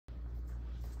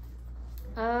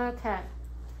Okay.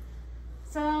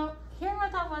 So here I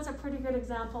thought was a pretty good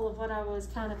example of what I was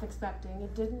kind of expecting.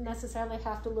 It didn't necessarily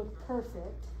have to look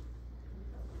perfect.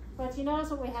 But you notice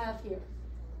what we have here.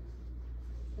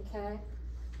 Okay.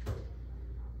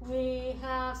 We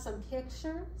have some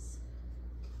pictures.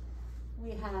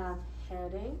 We have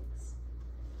headings.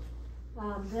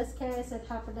 This case, it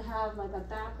happened to have like a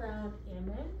background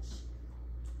image.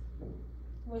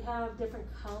 We have different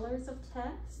colors of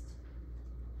text.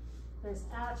 There's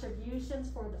attributions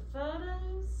for the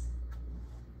photos.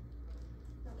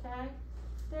 Okay.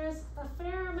 There's a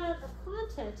fair amount of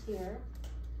content here.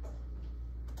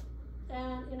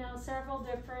 And, you know, several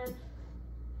different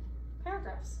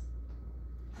paragraphs.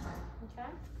 Okay.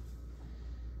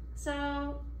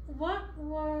 So what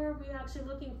were we actually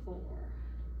looking for?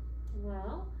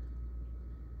 Well,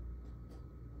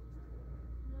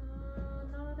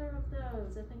 neither of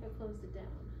those. I think I closed it down.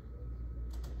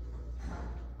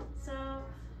 So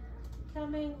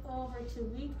coming over to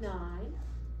week 9,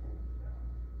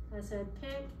 I said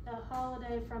pick a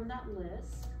holiday from that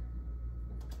list.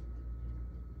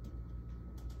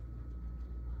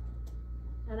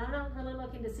 And I'm not really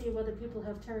looking to see whether people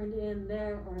have turned in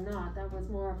there or not. That was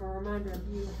more of a reminder of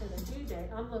you for the due date.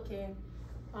 I'm looking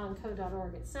on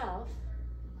code.org itself.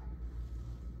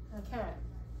 Okay.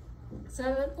 So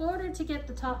in order to get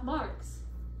the top marks,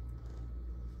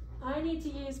 I need to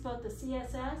use both the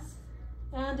CSS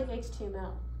and the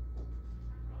HTML.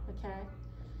 Okay.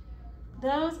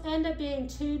 Those end up being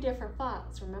 2 different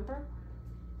files, remember?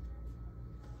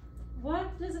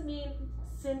 What does it mean,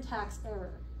 syntax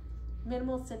error?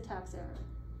 Minimal syntax error.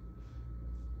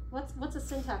 What's a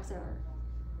syntax error?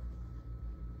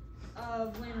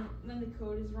 When the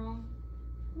code is wrong?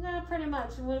 No, pretty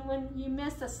much. When you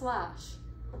miss a slash,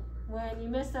 when you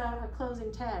miss a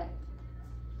closing tag,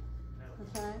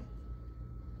 okay?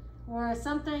 Or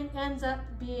something ends up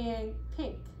being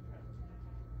pink.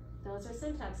 Those are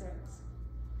syntax errors.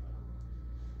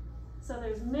 So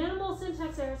there's minimal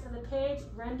syntax errors and the page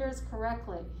renders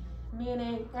correctly,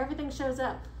 meaning everything shows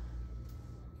up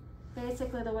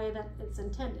basically the way that it's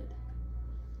intended.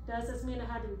 Does this mean it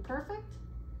had to be perfect?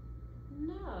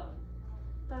 No.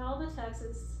 But all the text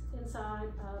is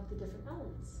inside of the different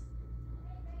elements.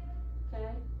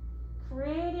 Okay?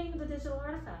 Creating the digital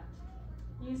artifact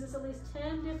uses at least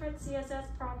 10 different CSS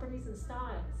properties and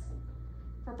styles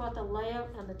for both the layout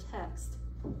and the text.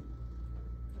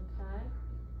 Okay?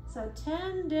 So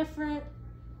 10 different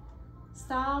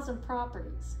styles and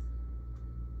properties.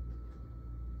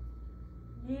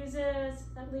 Uses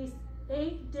at least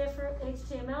 8 different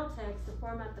HTML tags to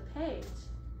format the page,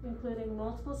 including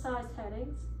multiple sized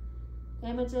headings,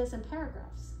 images, and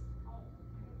paragraphs.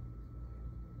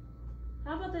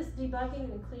 How about this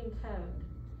debugging and clean code?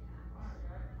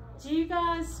 Do you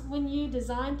guys, when you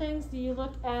design things, do you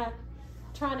look at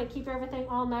trying to keep everything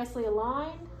all nicely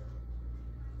aligned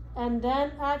and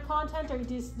then add content, or you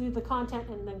just do the content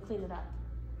and then clean it up?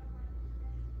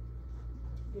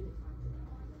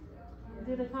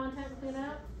 Do the content clean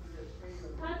up?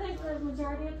 I think the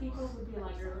majority of people would be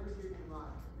like that.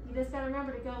 You just gotta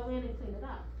remember to go in and clean it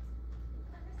up.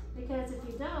 Because if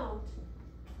you don't,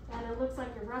 and it looks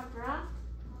like a rough draft,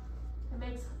 it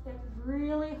makes it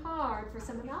really hard for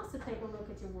someone else to take a look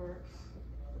at your work.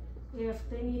 If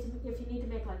you need to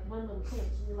make like one little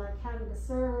change, you're like having to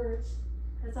search.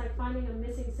 It's like finding a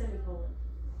missing semicolon.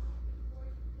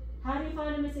 How do you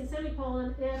find a missing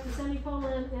semicolon if the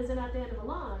semicolon isn't at the end of a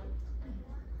line?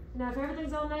 Now, if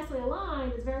everything's all nicely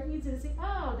aligned, it's very easy to see,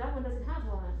 oh, that one doesn't have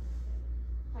one.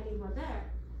 I need one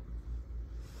there.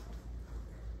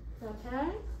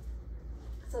 Okay?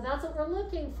 So that's what we're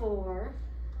looking for.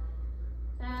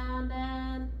 And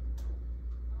then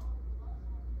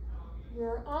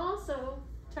you're also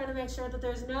trying to make sure that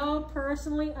there's no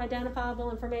personally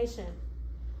identifiable information.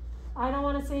 I don't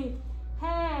want to see,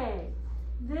 hey,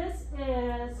 this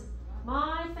is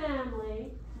my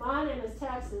family. My name is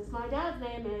Texas, my dad's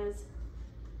name is,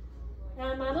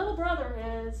 and my little brother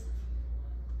is,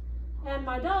 and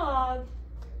my dog,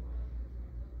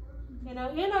 you know,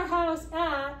 in our house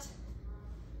at,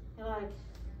 you're like,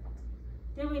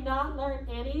 did we not learn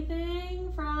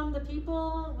anything from the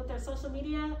people with their social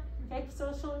media, fake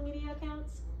social media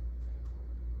accounts?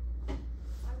 I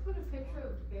put a picture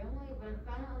of family, but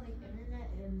I found it on the internet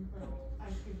and like I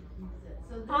could use it.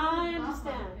 So this I is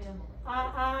understand. Not my family.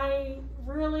 I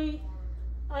really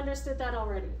understood that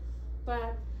already,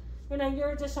 but you know,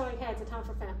 you're just showing, hey, it's a time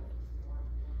for family.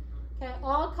 Okay,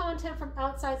 all content from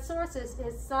outside sources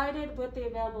is cited with the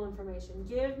available information.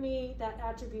 Give me that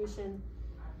attribution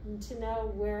to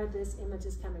know where this image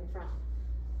is coming from.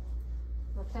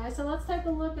 Okay, so let's take a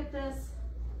look at this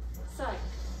site.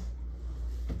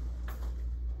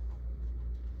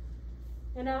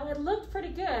 You know, it looked pretty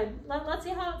good. Let's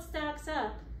see how it stacks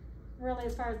up, really,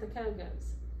 as far as the code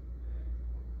goes.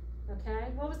 Okay,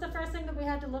 what was the first thing that we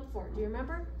had to look for? Do you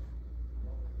remember?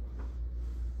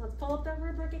 Let's pull up that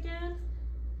rubric again.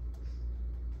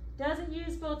 Does it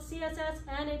use both CSS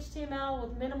and HTML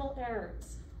with minimal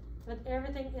errors, with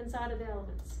everything inside of the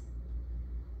elements?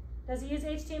 Does it use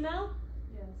HTML?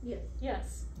 Yes. Yes.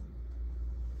 Yes.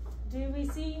 Do we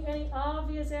see any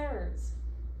obvious errors?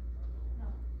 No.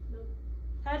 Nope.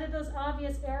 How did those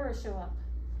obvious errors show up?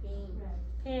 Pink. Red.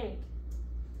 Pink.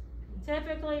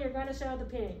 Typically, you're going to show the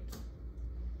pink.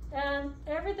 And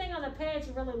everything on the page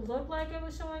really looked like it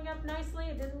was showing up nicely.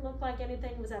 It didn't look like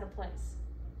anything was out of place.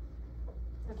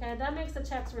 Okay, that makes the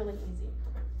checks really easy.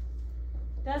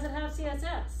 Does it have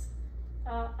CSS?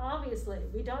 Obviously,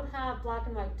 we don't have black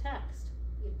and white text.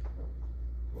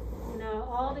 You know,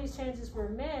 all these changes were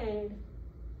made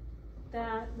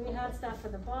that we had stuff for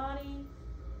the body,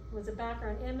 was a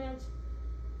background image.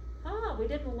 We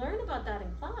didn't learn about that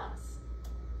in class.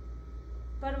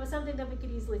 But it was something that we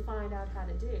could easily find out how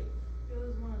to do. It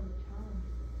was one of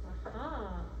the challenges.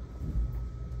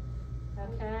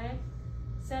 Okay.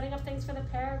 Setting up things for the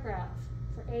paragraph,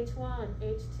 for H1,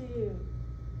 H2,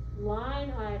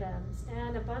 line items,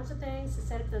 and a bunch of things to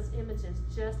set up those images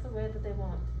just the way that they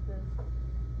want. The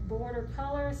border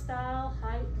color, style,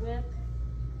 height, width.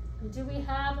 Do we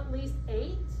have at least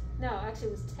 8? No, actually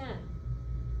it was 10.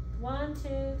 1,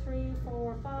 2, 3,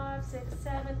 4, 5, 6,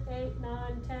 7, 8,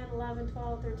 9, 10, 11,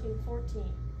 12, 13,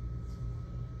 14.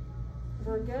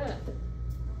 We're good.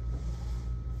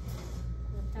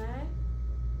 Okay?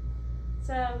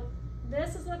 So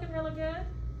this is looking really good.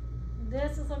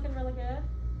 This is looking really good.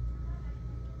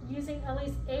 Using at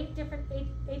least 8 different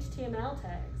HTML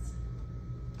tags.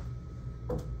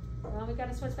 Well, we got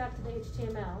to switch back to the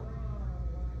HTML.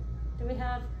 Do we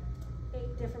have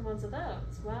 8 different ones of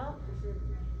those? Well,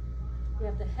 you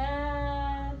have the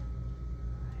head,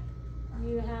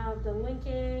 you have the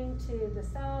linking to the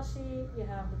style sheet, you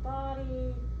have the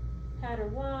body, header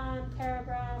 1,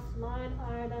 paragraph, line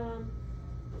item.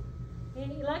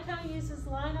 You like how he uses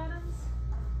line items?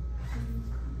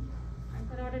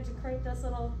 In order to create this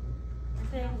little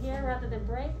thing here rather than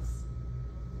breaks.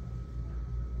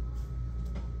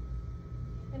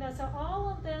 You know, so all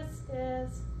of this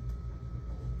is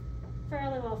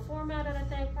fairly well formatted, I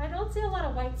think. I don't see a lot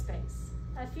of white space.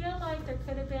 I feel like there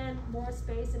could have been more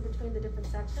space in between the different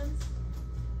sections.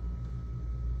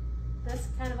 This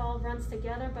kind of all runs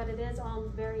together, but it is all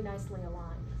very nicely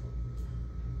aligned.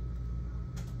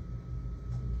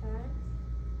 Okay.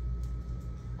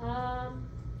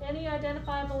 Any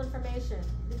identifiable information?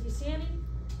 Did you see any?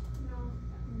 No.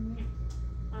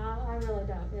 I really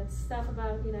don't. It's stuff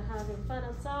about, you know, having fun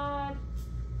outside,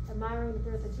 admiring the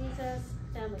birth of Jesus,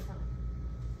 family time.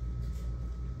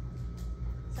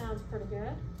 Sounds pretty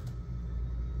good.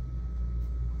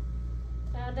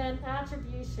 And then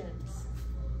attributions.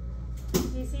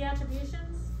 Do you see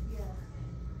attributions? Yeah.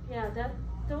 Yeah,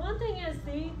 the one thing is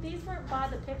these weren't by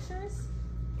the pictures.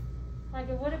 Like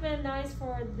it would have been nice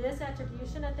for this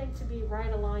attribution, I think, to be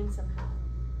right aligned somehow.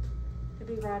 To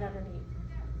be right underneath.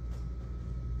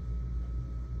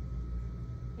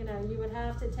 You know, you would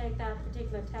have to take that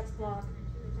particular text block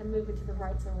and move it to the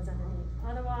right so it was underneath.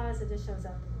 Otherwise, it just shows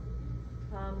up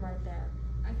right there.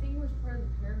 I think it was part of the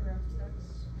paragraph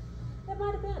text. It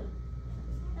might have been.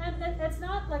 And it's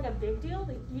not like a big deal.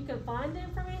 You can find the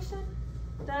information.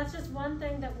 That's just one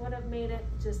thing that would have made it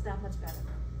just that much better.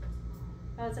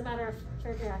 It's a matter of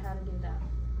figuring out how to do that.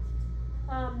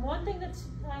 One thing that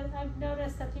I've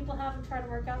noticed that people haven't tried to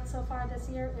work out so far this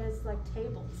year is like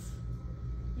tables.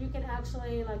 You can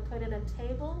actually like put in a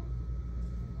table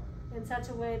in such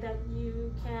a way that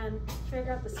you can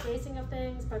figure out the spacing of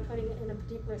things by putting it in a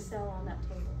particular cell on that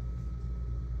table.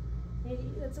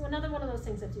 It's another one of those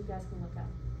things that you guys can look at.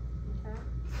 Okay.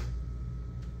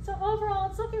 So overall,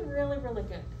 it's looking really, really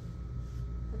good.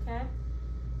 Okay.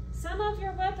 Some of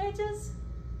your web pages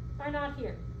are not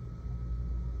here.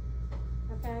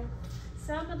 Okay.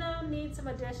 Some of them need some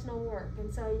additional work,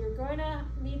 and so you're going to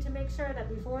need to make sure that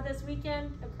before this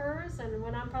weekend occurs, and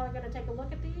when I'm probably going to take a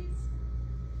look at these,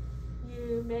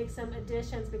 you make some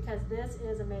additions because this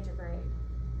is a major grade.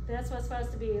 This was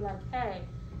supposed to be like, hey,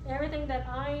 everything that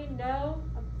I know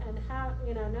and how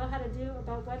know how to do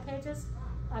about web pages,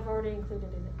 I've already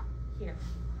included in it here.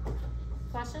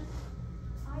 Question?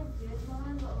 I did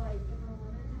one, but like if I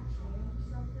wanted to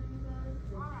change something about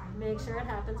it, Make sure it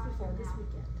happens before this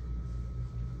weekend.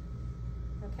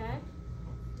 Okay?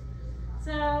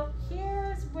 So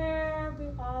here's where we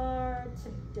are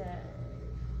today.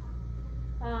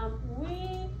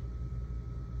 we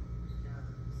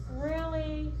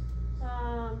really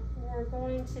we're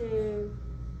going to,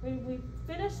 we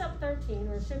finished up 13,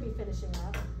 or should be finishing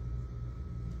up.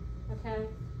 Okay?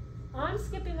 I'm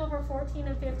skipping over 14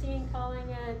 and 15, calling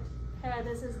it, hey,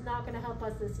 this is not going to help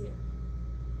us this year.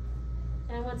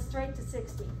 And went straight to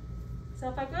 16. So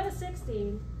if I go to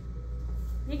 16,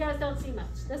 you guys don't see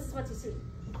much. This is what you see.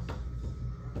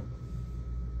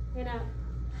 You know,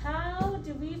 how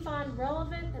do we find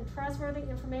relevant and trustworthy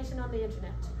information on the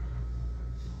internet?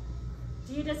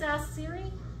 Do you just ask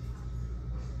Siri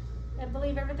and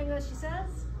believe everything that she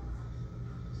says?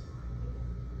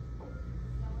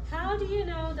 How do you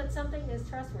know that something is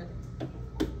trustworthy?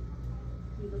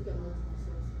 You look at multiple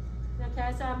sources.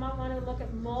 Okay, so I might want to look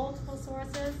at multiple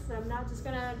sources. I'm not just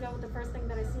going to go with the first thing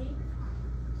that I see.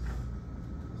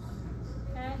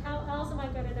 Okay, how else am I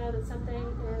going to know that something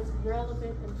is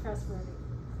relevant and trustworthy?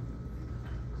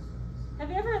 Have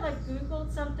you ever like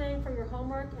Googled something for your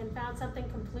homework and found something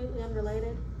completely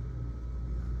unrelated?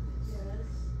 Yes.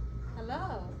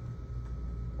 Hello.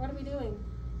 What are we doing?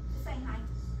 Just saying hi.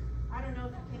 I don't know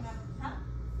if it came up. Huh?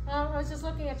 I was just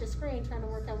looking at your screen trying to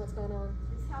work out what's going on.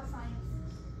 It's health science.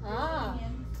 Ah. They're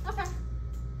tuning in. Okay.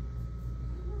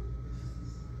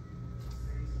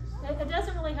 It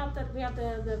doesn't really help that we have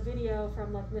the video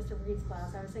from like Mr. Reed's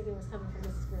class. I was thinking it was coming from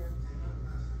Mrs. Greer.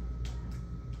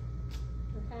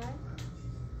 Okay.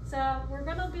 So we're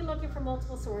going to be looking for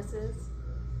multiple sources.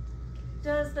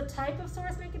 Does the type of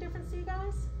source make a difference to you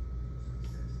guys?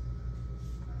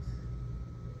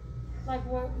 Like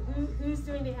who's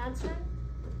doing the answering?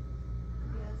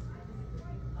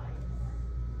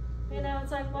 You know,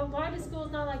 it's like, well, why do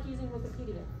schools not like using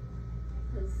Wikipedia?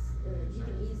 Because you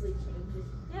can easily change it.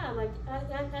 Yeah, like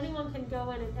anyone can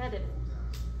go in and edit it.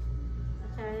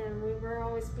 Okay, and we're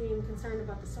always being concerned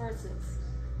about the sources.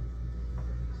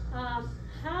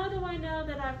 How do I know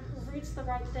that I've reached the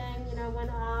right thing? You know, when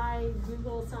I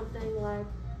Google something like,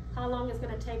 how long it's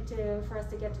going to take for us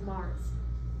to get to Mars?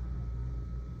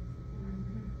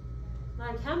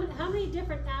 Like, how many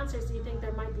different answers do you think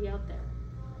there might be out there?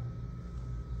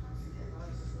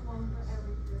 One for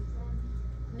every person.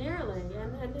 Nearly,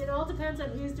 and it all depends on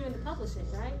who's doing the publishing,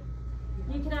 right?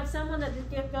 You can have someone that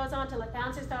goes on to like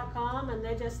answers.com and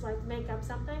they just like make up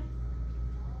something.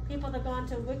 People that go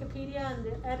onto Wikipedia and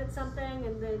they edit something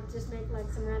and they just make like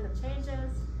some random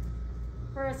changes.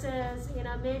 Versus, you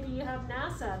know, maybe you have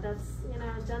NASA that's, you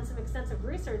know, done some extensive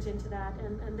research into that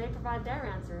and they provide their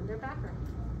answer and their background.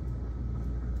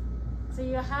 So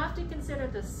you have to consider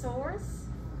the source,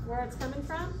 where it's coming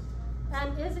from,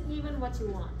 and is it even what you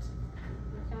want?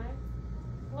 Okay?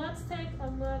 Let's take a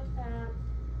look at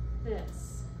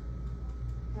this.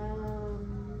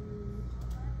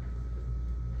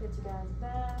 Get you guys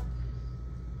back.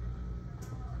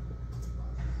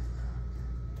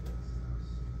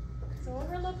 So what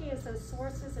we're looking at is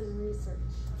sources and research.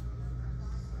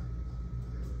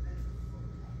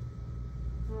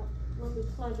 Well, let me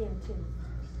plug in too.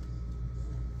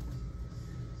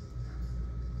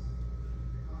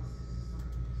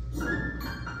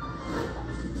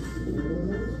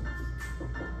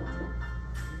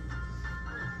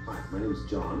 Hi, my name is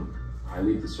John. I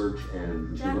lead the search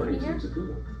and machine learning teams at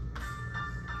Google.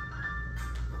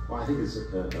 Well, I think it's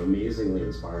amazingly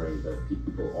inspiring that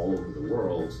people all over the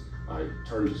world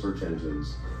turn to search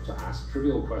engines to ask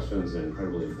trivial questions and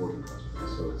incredibly important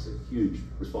questions. So it's a huge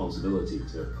responsibility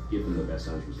to give them the best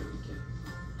answers that we can.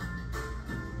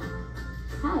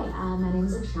 Hi, my name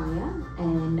is Akshaya,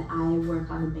 and I work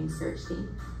on the Bing search team.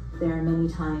 There are many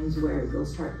times where we'll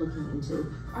start looking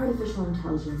into artificial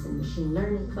intelligence and machine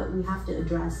learning, but we have to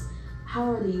address how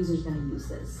are the users going to use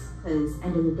this? Because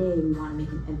end of the day, we want to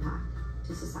make an impact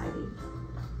to society.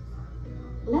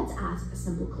 Let's ask a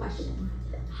simple question.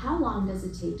 How long does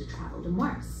it take to travel to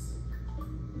Mars?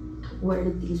 Where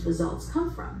did these results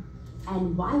come from?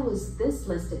 And why was this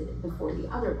listed before the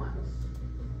other one?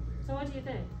 So what do you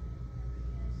think?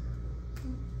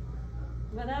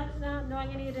 Without not knowing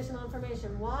any additional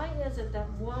information, why is it that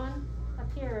one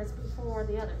appears before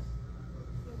the other?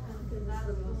 Because that's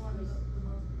the one with the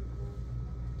most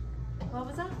people. What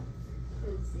was that?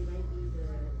 Because it might be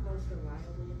the most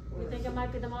reliable. You think it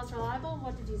might be the most reliable?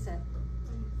 What did you say?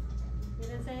 You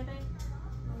didn't say anything?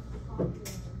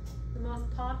 The most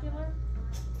popular?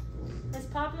 Is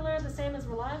popular the same as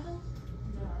reliable?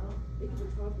 No, it could be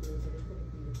popular, but it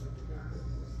couldn't be the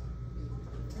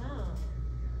most. No.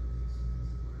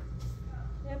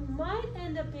 It might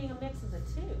end up being a mix of the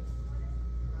two.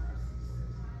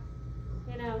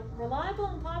 You know, reliable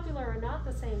and popular are not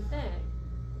the same thing.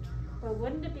 But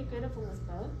wouldn't it be good if it was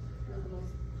both? The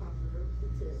most popular,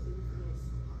 it's the most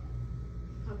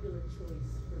popular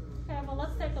choice for. Okay, well,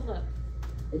 let's take a look.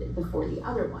 Before the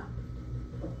other one.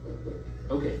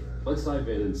 Okay, let's dive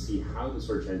in and see how the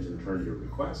search engine turned your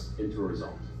request into a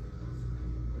result.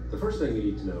 The first thing you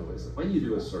need to know is that when you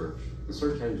do a search, the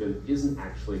search engine isn't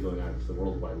actually going out to the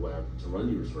World Wide Web to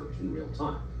run your search in real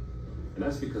time. And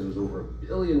that's because there's over 1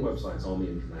 billion websites on the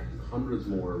internet and hundreds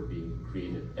more being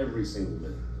created every single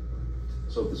minute.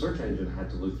 So if the search engine had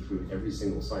to look through every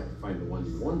single site to find the one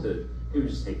you wanted, it would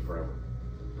just take forever.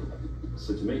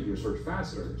 So to make your search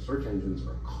faster, search engines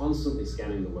are constantly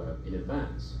scanning the web in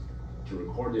advance to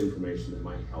record the information that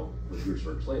might help with your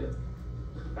search later.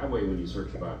 That way, when you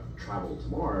search about travel to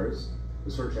Mars,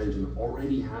 the search engine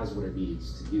already has what it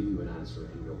needs to give you an answer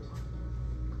in real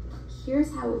time.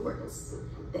 Here's how it works.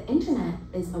 The internet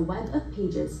is a web of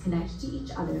pages connected to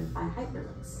each other by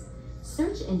hyperlinks.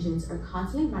 Search engines are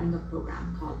constantly running a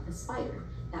program called a spider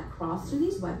that crawls through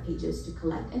these web pages to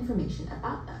collect information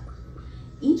about them.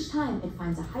 Each time it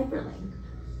finds a hyperlink,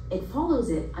 it follows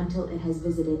it until it has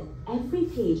visited every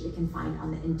page it can find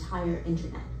on the entire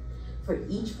internet. For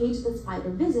each page the spider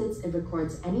visits, it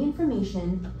records any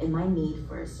information it might need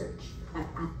for a search.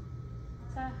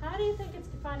 So how do you think it's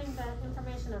finding the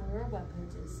information on your web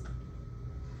pages?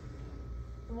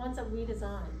 The ones that we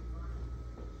design.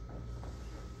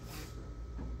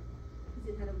 Is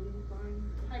it how to redefine?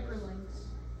 Hyperlinks.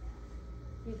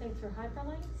 You think through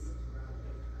hyperlinks?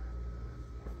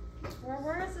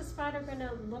 Where is the spider going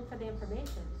to look for the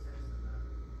information?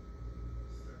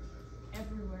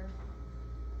 Everywhere.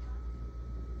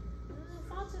 It's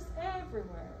not just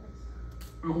everywhere.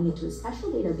 Adding it to a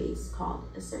special database called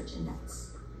a search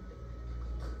index.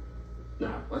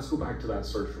 Now, let's go back to that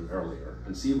search from earlier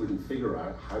and see if we can figure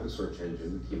out how the search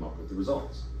engine came up with the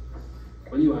results.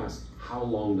 When you ask, how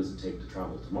long does it take to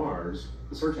travel to Mars,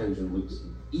 the search engine looks at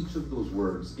each of those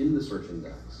words in the search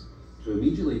index to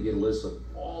immediately get a list of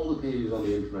all the pages on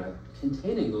the internet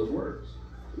containing those words.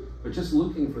 But just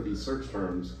looking for these search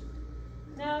terms.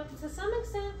 Now, to some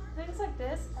extent, things like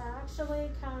this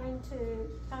actually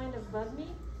kind of bug me.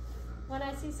 When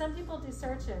I see some people do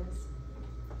searches,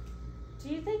 do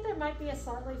you think there might be a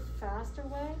slightly faster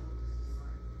way?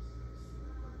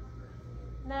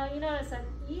 Now, you notice that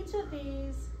each of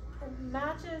these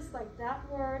matches like that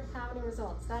word, how many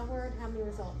results, that word, how many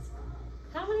results.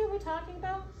 How many are we talking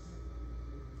about?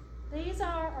 These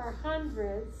are our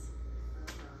hundreds.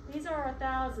 These are our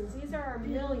thousands. These are our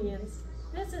millions.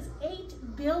 This is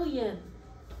 8 billion.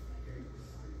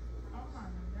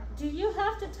 Do you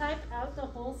have to type out the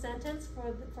whole sentence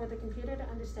for the computer to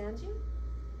understand you?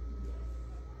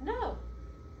 No.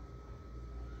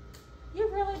 You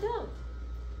really don't.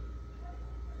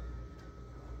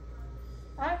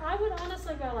 I would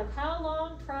honestly go like, how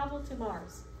long travel to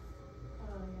Mars?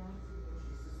 Oh,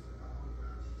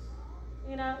 yeah.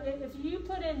 You know, if you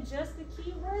put in just the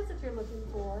keywords that you're looking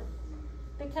for,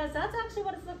 because that's actually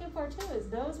what it's looking for too, is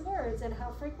those words and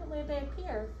how frequently they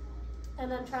appear,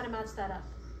 and then try to match that up.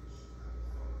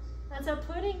 And so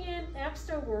putting in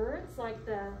extra words like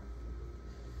the,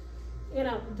 you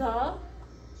know, the,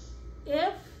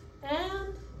 if,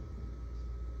 and,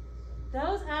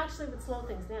 those actually would slow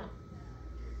things down.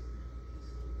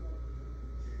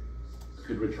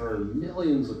 Could return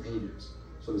millions of pages,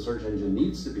 so the search engine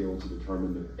needs to be able to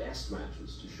determine the best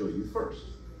matches to show you first.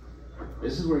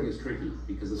 This is where it gets tricky,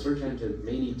 because the search engine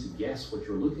may need to guess what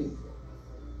you're looking for.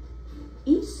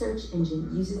 Each search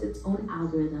engine uses its own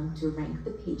algorithm to rank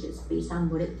the pages based on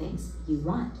what it thinks you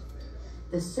want.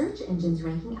 The search engine's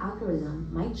ranking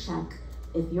algorithm might check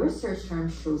if your search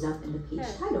term shows up in the page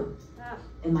title.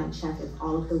 It might check if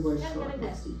all of the words show up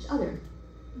next to each other.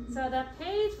 So that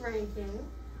page ranking,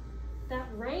 that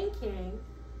ranking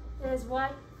is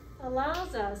what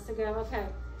allows us to go, okay,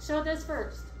 show this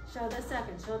first, show this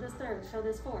second, show this third, show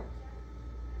this fourth.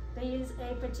 They use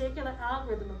a particular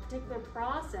algorithm, a particular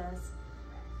process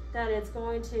that it's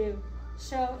going to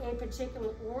show a particular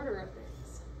order of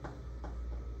things.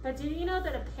 But do you know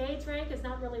that a page rank is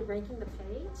not really ranking the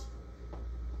page?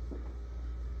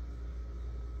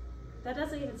 That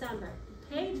doesn't even sound right.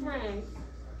 Page rank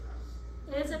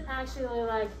isn't actually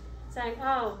like saying,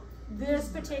 oh, this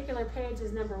particular page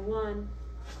is number one,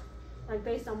 like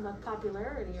based on the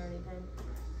popularity or anything.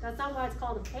 That's not why it's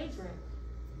called a page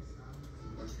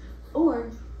rank. Or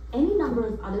any number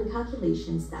of other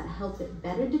calculations that help it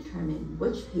better determine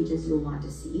which pages you'll want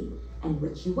to see and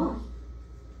which you won't.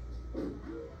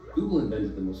 Google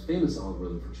invented the most famous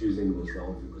algorithm for choosing the most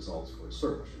relevant results for a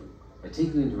search, by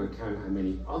taking into account how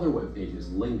many other web pages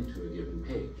link to a given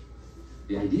page.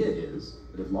 The idea is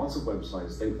that if lots of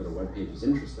websites think that a web page is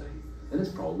interesting, then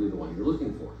it's probably the one you're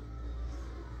looking for.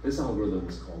 This algorithm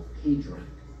is called PageRank.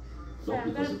 Okay, not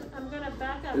because I'm gonna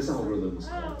back up. this algorithm was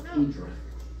called no. page rank.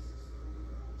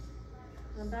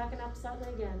 I'm backing up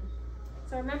slightly again.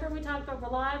 So remember we talked about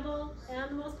reliable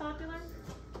and the most popular?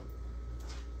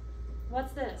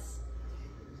 What's this?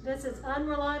 This is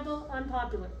unreliable,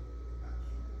 unpopular.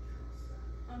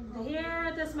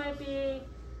 Here, this might be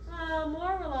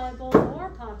more reliable,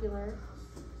 more popular,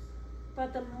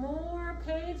 but the more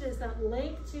pages that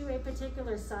link to a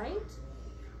particular site,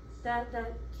 that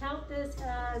count this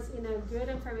as, good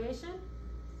information,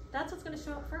 that's what's going to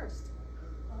show up first.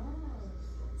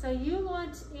 So you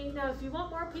want, if you want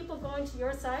more people going to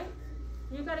your site,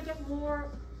 you've got to get more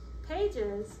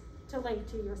pages to link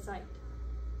to your site.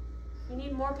 You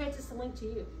need more pages to link to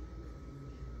you.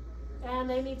 And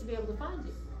they need to be able to find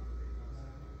you.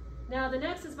 Now the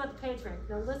next is about the page rank.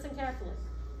 Now listen carefully.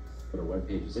 But a web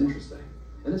page is interesting,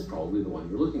 and it's probably the one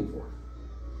you're looking for.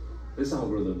 This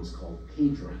algorithm is called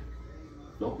PageRank,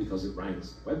 not because it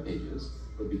ranks web pages,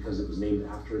 but because it was named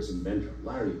after its inventor,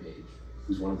 Larry Page,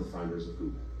 who's one of the founders of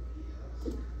Google.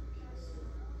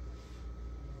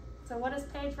 So what is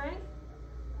PageRank?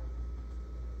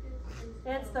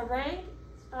 It's the rank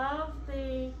of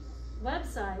the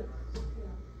website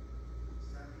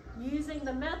using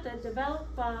the method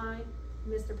developed by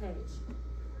Mr. Page.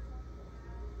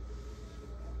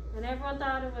 And everyone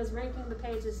thought it was ranking the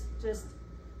pages just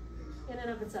in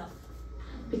and of itself.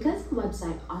 Because the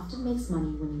website often makes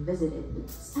money when you visit it,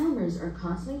 spammers are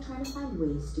constantly trying to find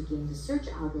ways to game the search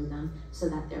algorithm so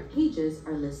that their pages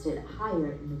are listed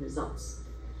higher in the results.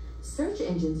 Search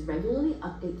engines regularly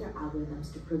update their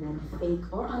algorithms to prevent fake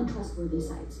or untrustworthy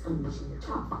sites from reaching the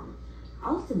top.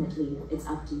 Ultimately, it's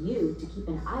up to you to keep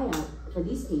an eye out for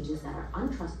these pages that are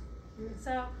untrustworthy.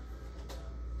 So,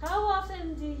 how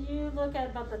often do you look at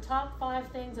about the top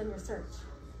 5 things in your search?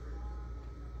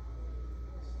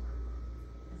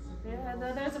 And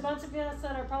there's a bunch of us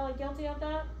that are probably guilty of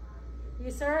that.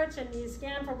 You search and you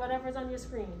scan for whatever's on your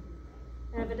screen.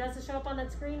 And if it doesn't show up on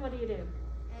that screen, what do you do?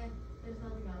 There's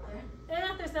nothing out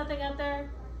there. There's nothing out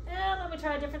there. Let me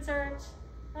try a different search.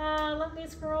 Let me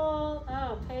scroll.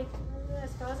 Oh, page. I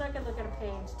suppose I could look at a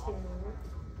page too.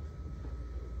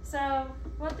 So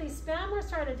what these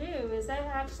spammers try to do is they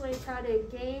actually try to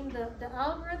game the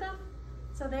algorithm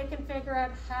so they can figure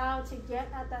out how to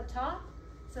get at that top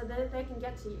so that they can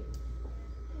get to you.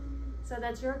 So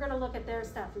that you're going to look at their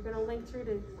stuff. You're going to link through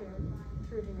to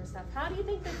your stuff. How do you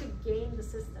think they could game the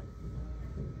system?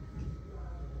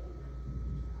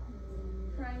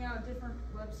 Trying out different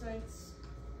websites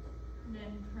and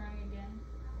then trying again.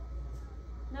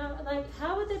 No, like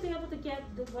how would they be able to get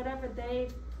whatever they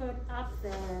put up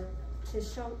there to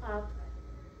show up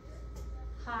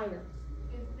higher?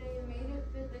 If they made it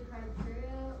fit the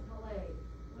criteria, but like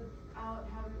without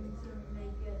having to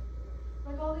make it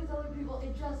like all these other people,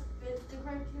 it just fits the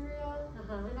criteria.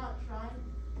 They're not trying.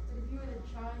 But if you were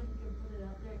to try, you can put it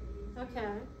up there easy.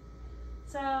 Okay.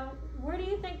 So where do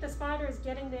you think the spider is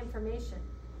getting the information?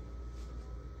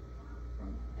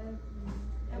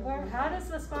 And how does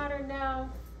the spider know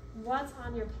what's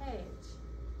on your page?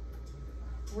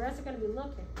 Where is it going to be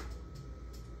looking?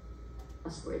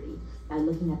 Trustworthy by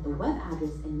looking at the web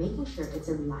address and making sure it's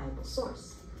a reliable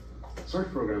source.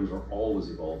 Search programs are always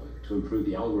evolving to improve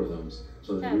the algorithms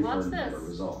so that we find better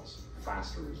results,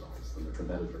 faster results than their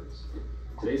competitors.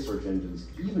 Today's search engines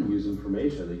even use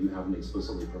information that you haven't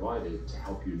explicitly provided to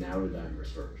help you narrow down your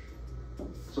search.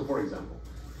 So for example,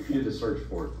 if you did a search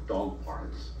for dog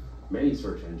parks, many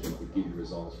search engines would give you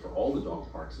results for all the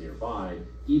dog parks nearby,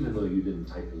 even though you didn't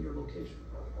type in your location.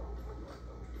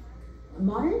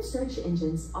 Modern search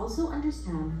engines also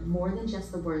understand more than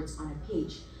just the words on a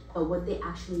page, but what they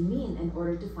actually mean in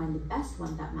order to find the best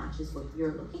one that matches what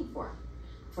you're looking for.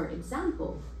 For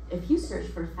example, if you search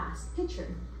for fast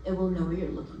picture, it will know you're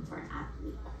looking for an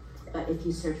athlete. But if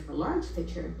you search for large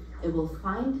picture, it will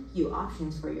find you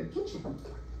options for your kitchen.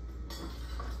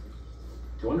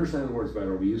 To understand the words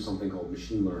better, we use something called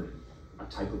machine learning, a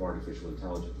type of artificial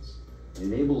intelligence. It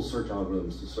enables search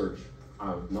algorithms to search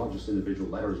out not just individual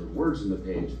letters or words in the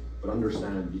page, but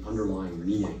understand the underlying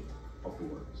meaning of the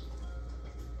words.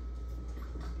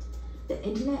 The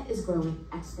internet is growing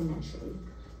exponentially.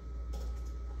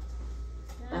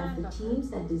 But if the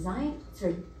teams that design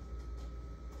search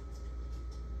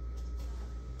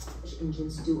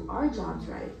engines do our jobs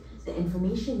right, the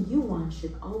information you want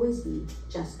should always be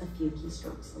just a few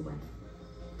keystrokes away.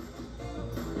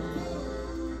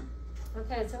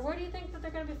 Okay, so where do you think that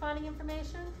they're going to be finding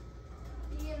information?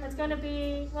 It's going to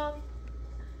be, well,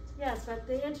 yes, but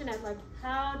the internet, like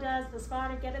how does the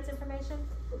spotter get its information?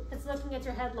 It's looking at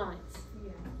your headlines.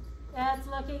 Yeah. It's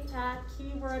looking at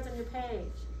keywords on your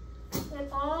page. It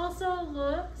also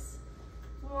looks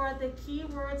are the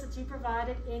keywords that you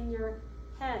provided in your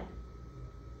head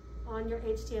on your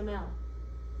HTML.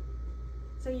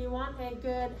 So you want a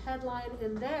good headline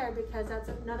in there because that's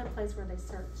another place where they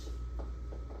search.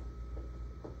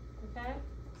 Okay?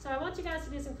 So I want you guys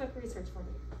to do some quick research for me.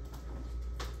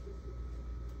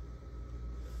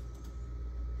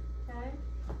 Okay?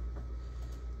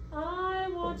 I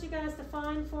want you guys to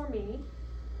find for me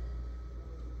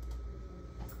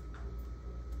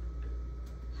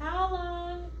how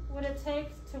long would it take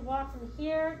to walk from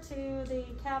here to the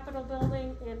Capitol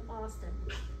building in Austin?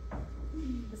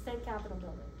 The state Capitol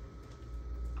building.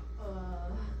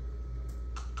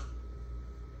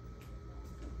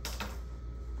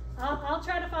 I'll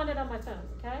try to find it on my phone,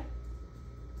 okay?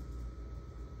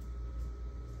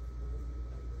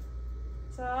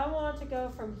 So I want to go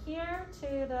from here to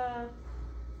the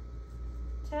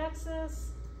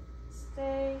Texas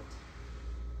State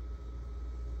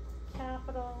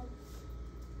Capitol.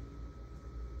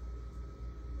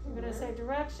 I'm going to say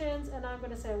directions, and I'm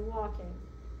going to say walking.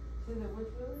 To the which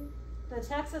building? The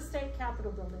Texas State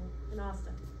Capitol building in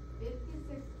Austin.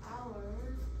 56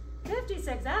 hours.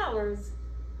 56 hours?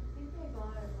 I think I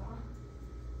got it wrong.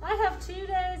 I have 2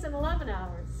 days and 11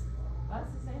 hours.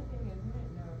 That's the same thing, isn't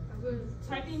it? No. I was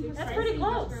Typing That's precisely pretty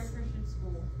close. Westbury Christian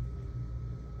School.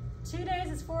 2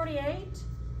 days is 48.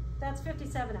 That's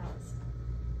 57 hours.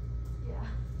 Yeah.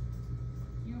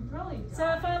 You probably died. So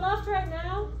if I left right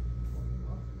now,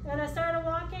 and I started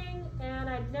walking, and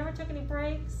I never took any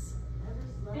breaks,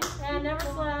 and never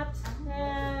slept,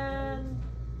 and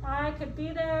I could be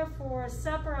there for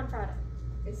supper on Friday.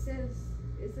 It says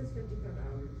 55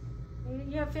 hours.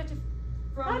 You have 50.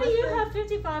 From How do you Westbury- have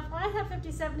 55? I have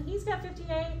 57. He's got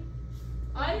 58.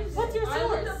 What's your I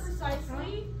looked up source?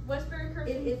 precisely Westbury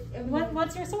Christian. I mean,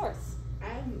 What's your source? I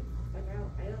don't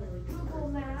really Google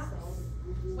Maps.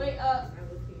 Wait, my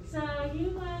location. So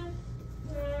you went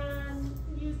and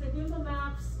used the Google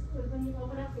Maps when you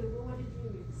open up Google. What did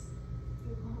you use?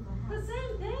 Google The Maps.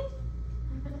 same thing.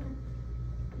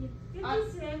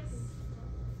 56,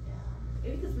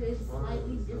 Maybe because it's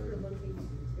slightly different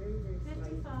locations. Very, very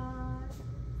slightly.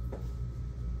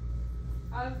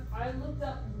 55, I looked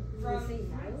up from. Does it say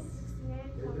miles?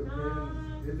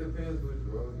 68.9. It depends which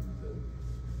road you take.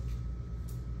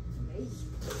 Maybe.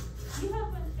 You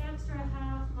have an extra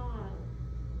half mile.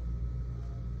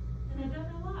 And I don't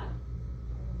know why.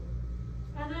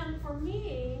 And then for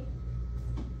me,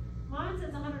 mine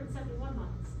says 171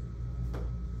 miles.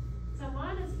 So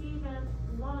mine is even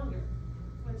longer,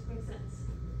 which makes sense.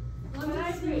 Let But me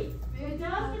I see. agree. It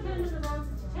does depend on the roads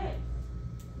that you take.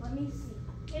 Let me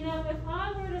see. You know, if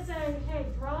I were to say, hey,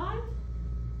 drive,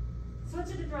 switch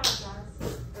it to drive, guys.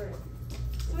 Alright.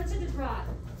 Switch it to drive.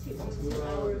 2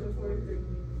 hours and 43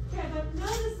 minutes. Okay, but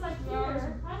notice like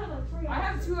here, I have like 3 hours. I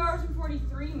have 2 hours and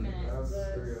 43 minutes.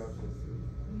 That's 3 options too.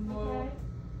 Okay.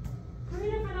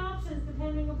 3 different options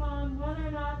depending upon whether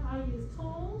or not I use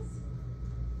tolls.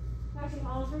 Actually,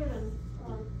 all 3 of them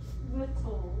are with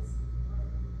tolls.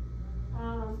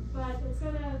 But it's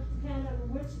going to depend on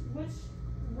which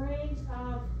range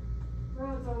of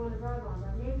roads I want to drive on.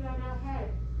 Now, maybe I know, hey,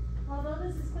 although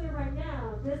this is clear right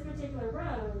now, this particular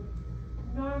road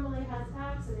normally has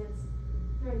accidents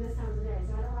during this time of the day.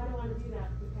 So I don't want to do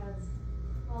that because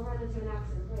I'll run into an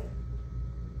accident later.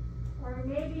 Or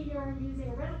maybe you're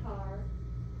using a rental car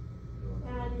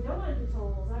and you don't want to do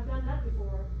tolls. I've done that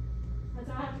before. And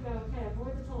so I have to go, okay,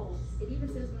 avoid the tolls. It even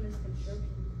says when it's construction.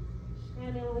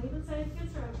 And it will even say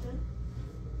construction.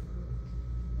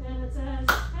 And it says,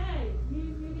 hey, you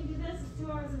can do this, it's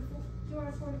 2 hours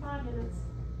 45 minutes.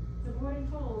 It's avoiding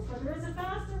tolls. But there is a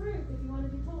faster route if you want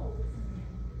to do tolls.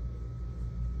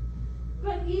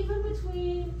 But even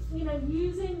between,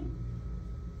 using,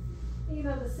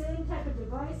 the same type of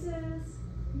devices,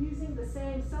 using the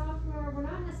same software, we're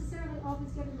not necessarily always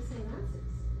getting the same answers.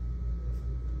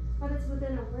 But it's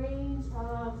within a range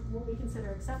of what we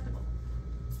consider acceptable.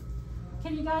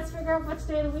 Can you guys figure out which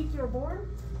day of the week you were born?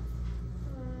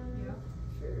 Yeah.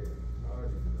 Sure.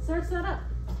 Search that up.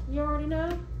 You already know?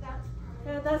 That's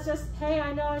probably. That's just, hey,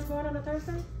 I know I was born on a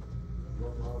Thursday?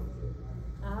 What wrong with it?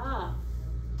 Ah.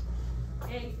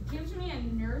 It gives me a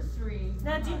nursery.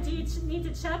 Now, do you vibe. need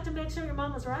to check to make sure your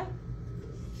mom was right?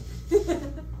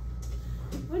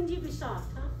 Wouldn't you be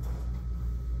shocked, huh?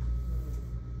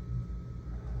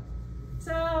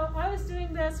 So I was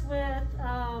doing this with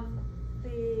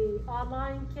the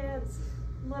online kids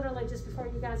literally just before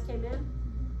you guys came in.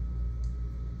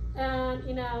 And,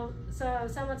 so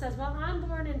someone says, well, I'm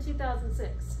born in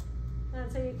 2006.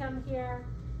 And so you come here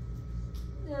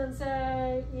and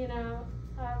say,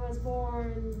 I was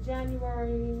born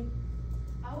January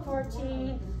I was 14. born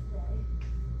on this day.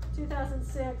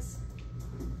 2006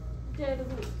 day of the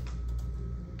week.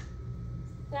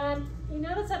 And you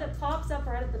notice that it pops up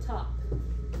right at the top.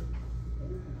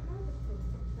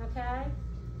 Okay?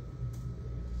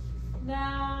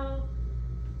 Now,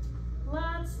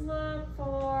 let's look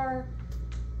for,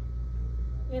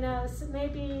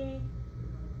 maybe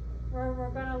we're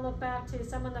going to look back to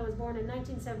someone that was born in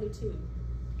 1972.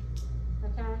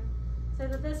 Okay? So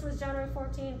that this was January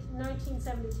 14th,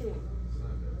 1972.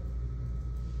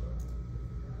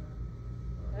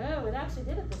 Oh, it actually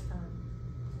did it this time.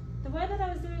 The way that I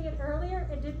was doing it earlier,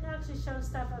 it didn't actually show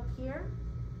stuff up here.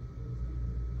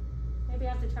 Maybe I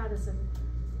have to try this in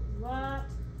what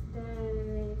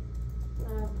day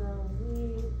of the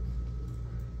week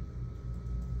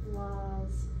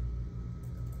was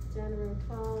January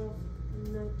 12th,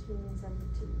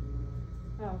 1972.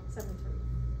 Oh, 73.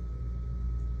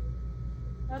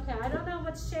 Okay, I don't know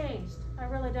what's changed. I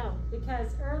really don't,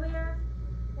 because earlier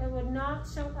it would not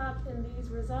show up in these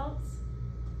results.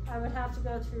 I would have to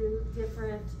go through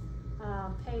different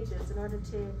pages in order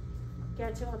to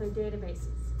get to other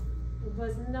databases. It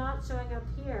was not showing up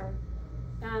here,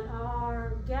 and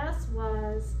our guess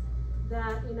was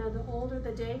that the older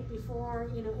the date before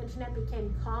internet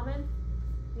became common,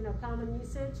 common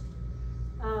usage,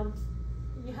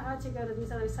 you had to go to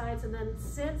these other sites, and then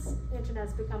since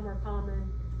internet's become more common,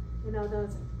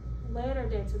 those later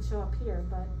dates would show up here,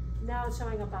 but now it's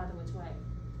showing up either which way.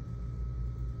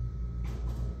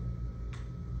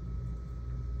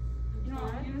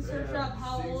 I'm gonna search up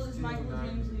how old is Michael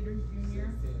James Leaders Jr.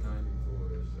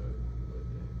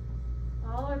 1694,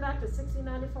 All the way back to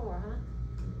 1694,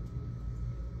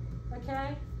 huh?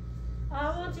 Okay. I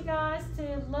want you guys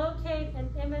to locate an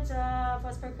image of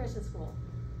Westbury Christian School.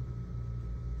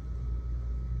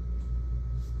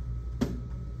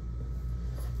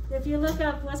 If you look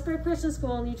up Westbury Christian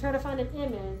School and you try to find an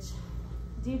image,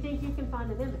 do you think you can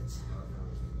find an image?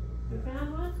 You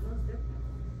found one?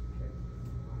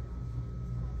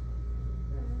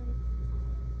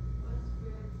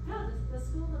 No, the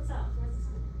school itself. Where's the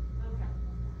school? Okay.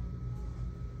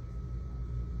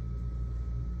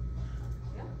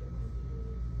 Yeah.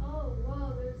 Oh,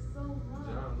 wow, there's so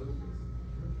much. John Lucas.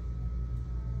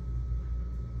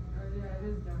 Oh yeah, it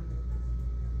is John Lucas.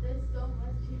 There's so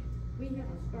much here. We have a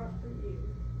spot for you.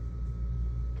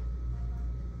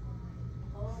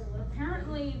 Oh, what's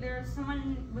Apparently, there's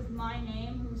someone with my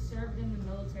name who served in the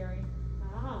military,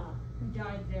 Ah. who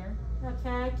died there.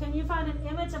 Okay. Can you find an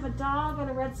image of a dog on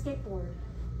a red skateboard?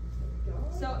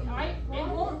 So it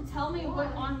won't tell me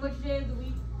on which day of the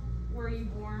week were you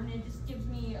born. It just gives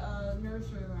me a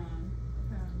nursery rhyme,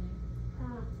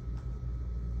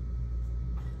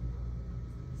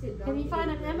 apparently. Can you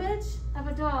find an image of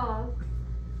a dog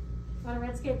on a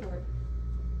red skateboard?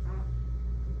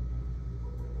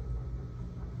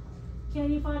 Can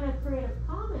you find a Creative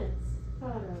Commons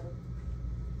photo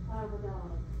of a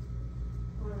dog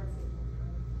on a red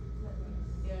skateboard?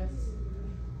 Yes.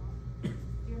 Do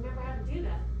you remember how to do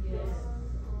that? Yes.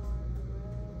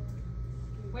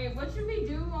 Wait, what should we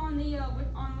do on the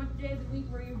on which day of the week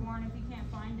were you born if you can't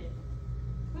find it?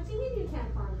 What do you mean you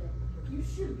can't find it? You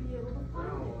should be able to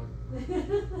find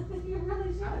it. You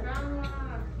really should. I found one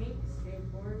on a pink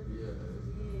skateboard.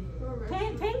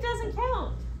 Yeah. Pink doesn't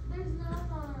count. There's none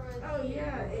on a red. Oh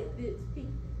yeah, it's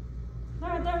pink.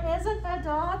 There isn't a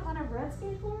dog on a red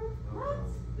skateboard? What?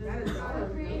 That is not a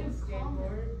pink Creative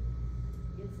skateboard.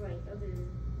 It's like other.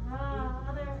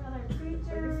 Other Like I see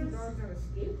creatures. dogs on a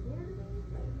skateboard.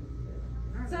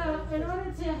 So in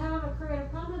order to have a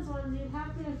Creative Commons one, you'd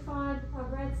have to find a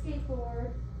red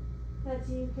skateboard that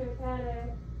you could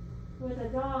edit with a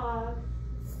dog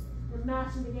and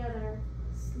match them together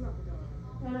Slump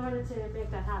dog. in order to make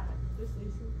that happen. Just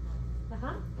Lisa.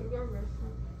 Uh-huh. You go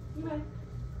wrestling. You might.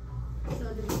 So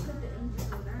did we put the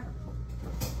engine on that?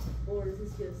 Or is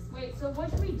this just? Wait, so what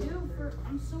should we do for?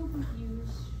 I'm so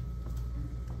confused.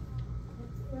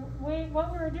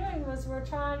 What we were doing was we're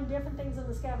trying different things in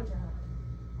the scavenger hunt.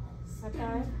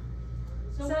 Okay?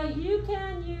 So you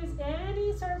can use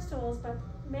any search tools, but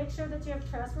make sure that you have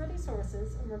trustworthy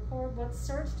sources and record what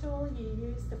search tool you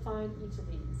use to find each of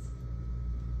these.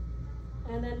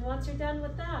 And then once you're done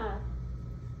with that,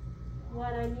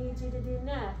 what I need you to do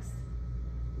next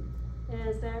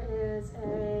is there is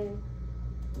a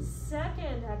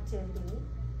second activity,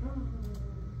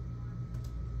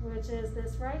 which is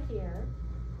this right here,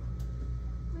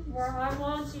 where I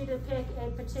want you to pick a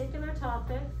particular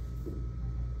topic,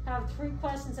 have 3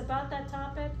 questions about that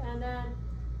topic, and then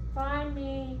find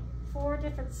me 4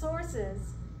 different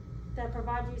sources that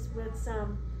provide you with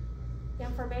some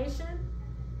information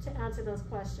to answer those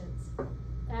questions.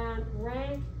 And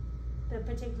rank the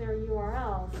particular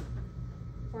URLs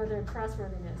for their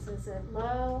trustworthiness. Is it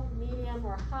low, medium,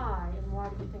 or high, and why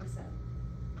do you think so?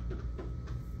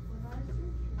 When I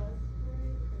searched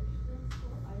Westbury Christian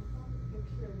School, I found a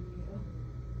picture of you.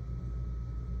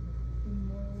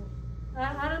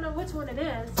 I don't know which one it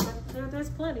is, but there's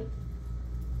plenty.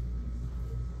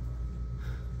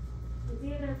 It's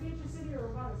either Future City or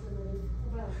Robotics related.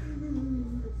 Well,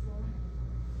 this one.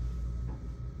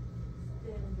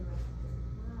 STEM director.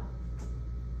 Wow.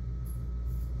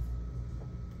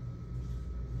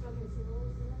 Okay, so what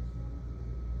was the next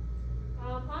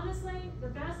one? Honestly, the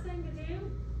best thing to do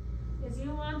is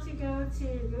you want to go to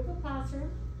Google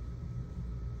Classroom,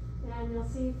 and you'll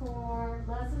see for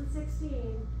lesson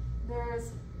 16,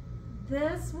 there's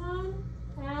this one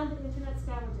and the Internet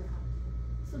Scavenger Hunt.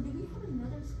 So do we have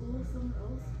another school somewhere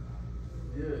else?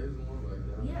 Yeah, it's one like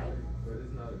that. Yeah. But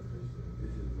it's not a Christian.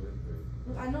 It's just Westbury.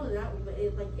 Look, I know that one, but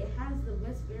it has the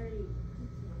Westbury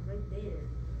right there.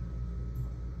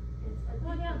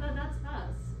 Well, yeah, that's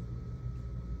us.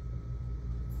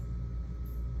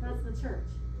 That's the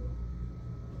church.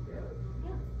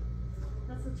 Yeah.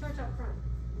 That's the church up front.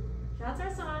 That's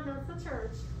our sign, that's the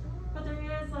church. But there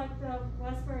is like the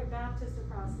Westbury Baptist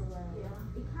across the way. Yeah.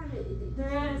 It kind of.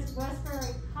 There is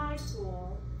Westbury High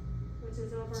School, which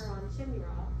is over on Chimney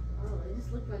Rock. Oh, it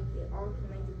just looked like it all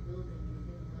connected building. It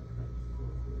didn't look like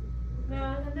school.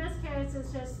 No, in this case,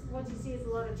 it's just what you see is a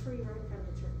lot of tree right in front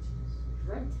of the church.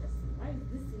 Drug testing. Why is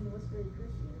this in Westbury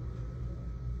Christian?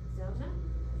 Don't know.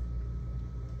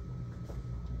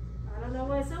 I don't know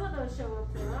why some of those show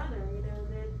up there either. You know,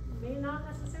 they may not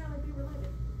necessarily be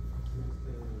related.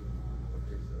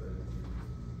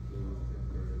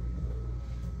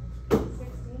 16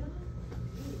 of them?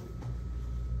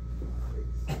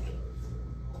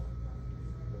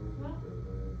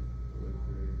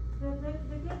 Well, the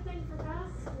good thing for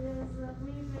us is that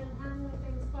we've been handling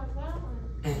things quite well and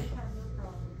we've had no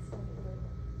problems.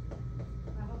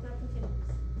 I hope that continues.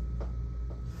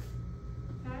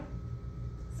 Okay?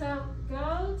 So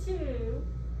go to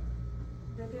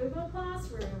the Google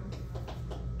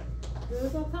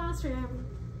Classroom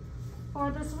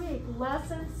for this week,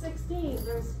 lesson 16.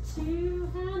 There's 2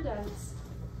 handouts.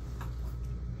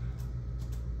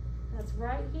 That's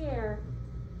right here.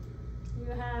 You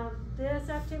have this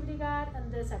activity guide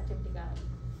and this activity guide.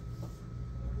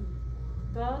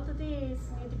 Both of these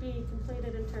need to be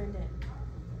completed and turned in.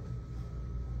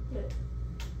 Good.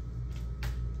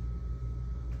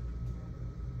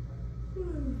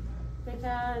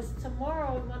 Because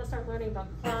tomorrow we want to start learning about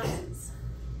classes.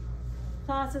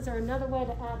 Classes are another way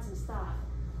to add some style.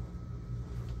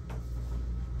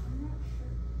 I'm not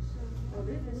sure. So Oh,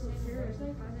 you this have to is say seriously?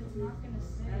 but it's not gonna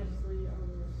say. Actually, I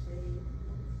will say.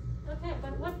 Okay,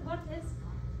 but what is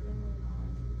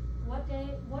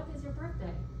your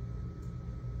birthday?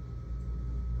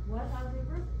 What are your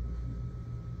birthday?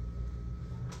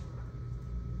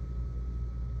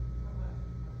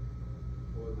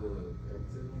 For the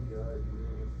activity guide, you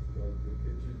want us like the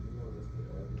pictures, you want us to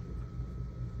add the pictures.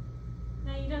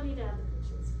 No, you don't need to add the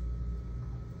pictures.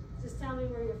 Just tell me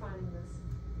where you're finding this.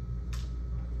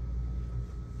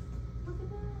 Look at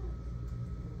that.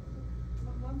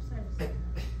 What website is that?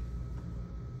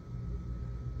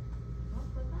 I'll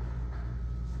put that.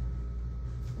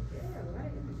 Yeah,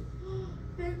 right.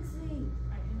 Fencing.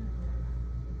 I am.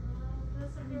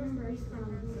 This appears to be from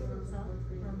Google itself,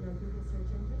 from the Google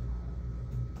search engine.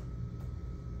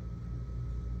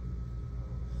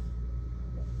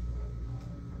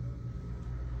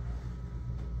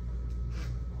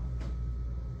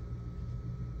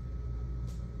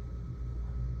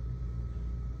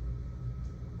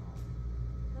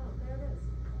 Oh, there it is.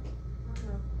 Oh,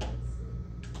 no, that's,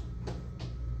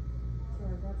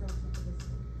 sorry, that's actually for this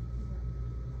one.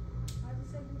 Why'd you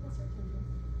say Google search engine?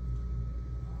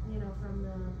 You know, from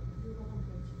the Google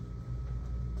homepage.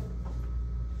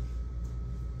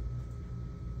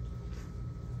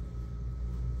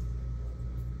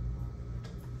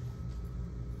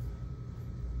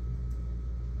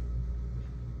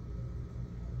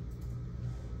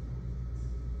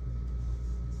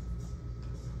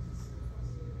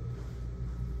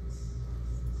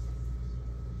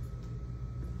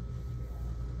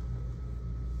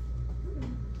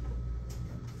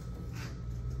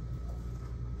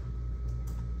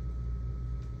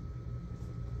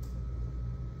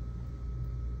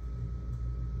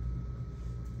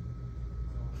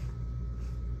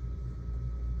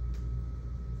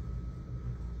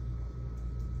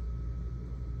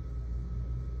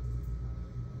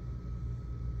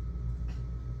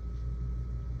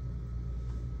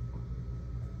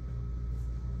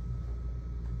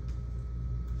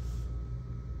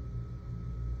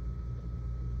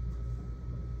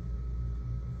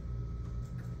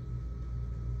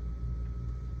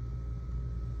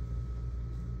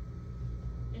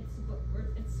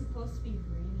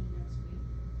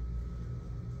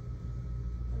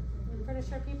 pretty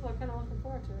sure people are kinda looking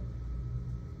forward to it.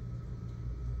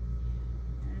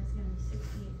 And it's gonna be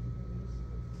 68 degrees.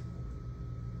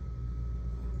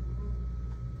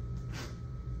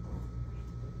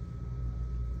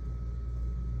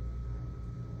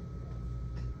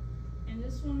 And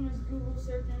this one was Google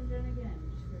search engine again,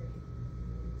 which is great.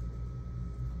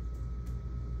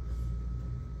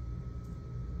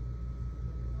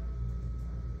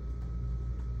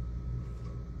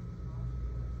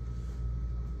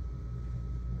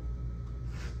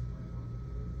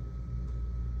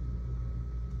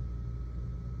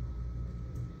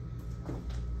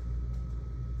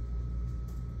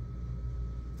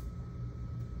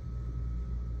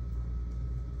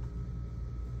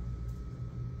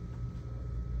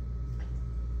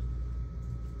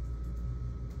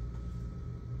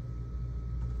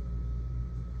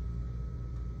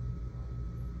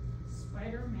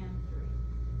 Spider-Man 3.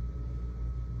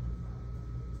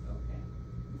 Okay.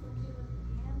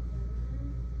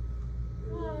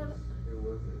 Well, It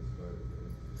wasn't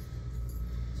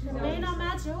Spider-Man. it may not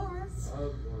match yours. I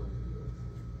was born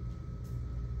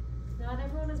in Not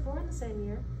everyone is born the same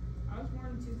year. I was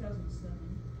born in 2007.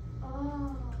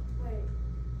 Oh, wait.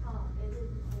 Oh, it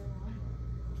didn't say one.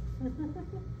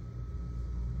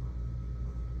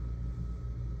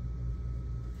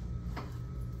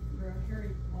 For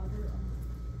Harry Potter.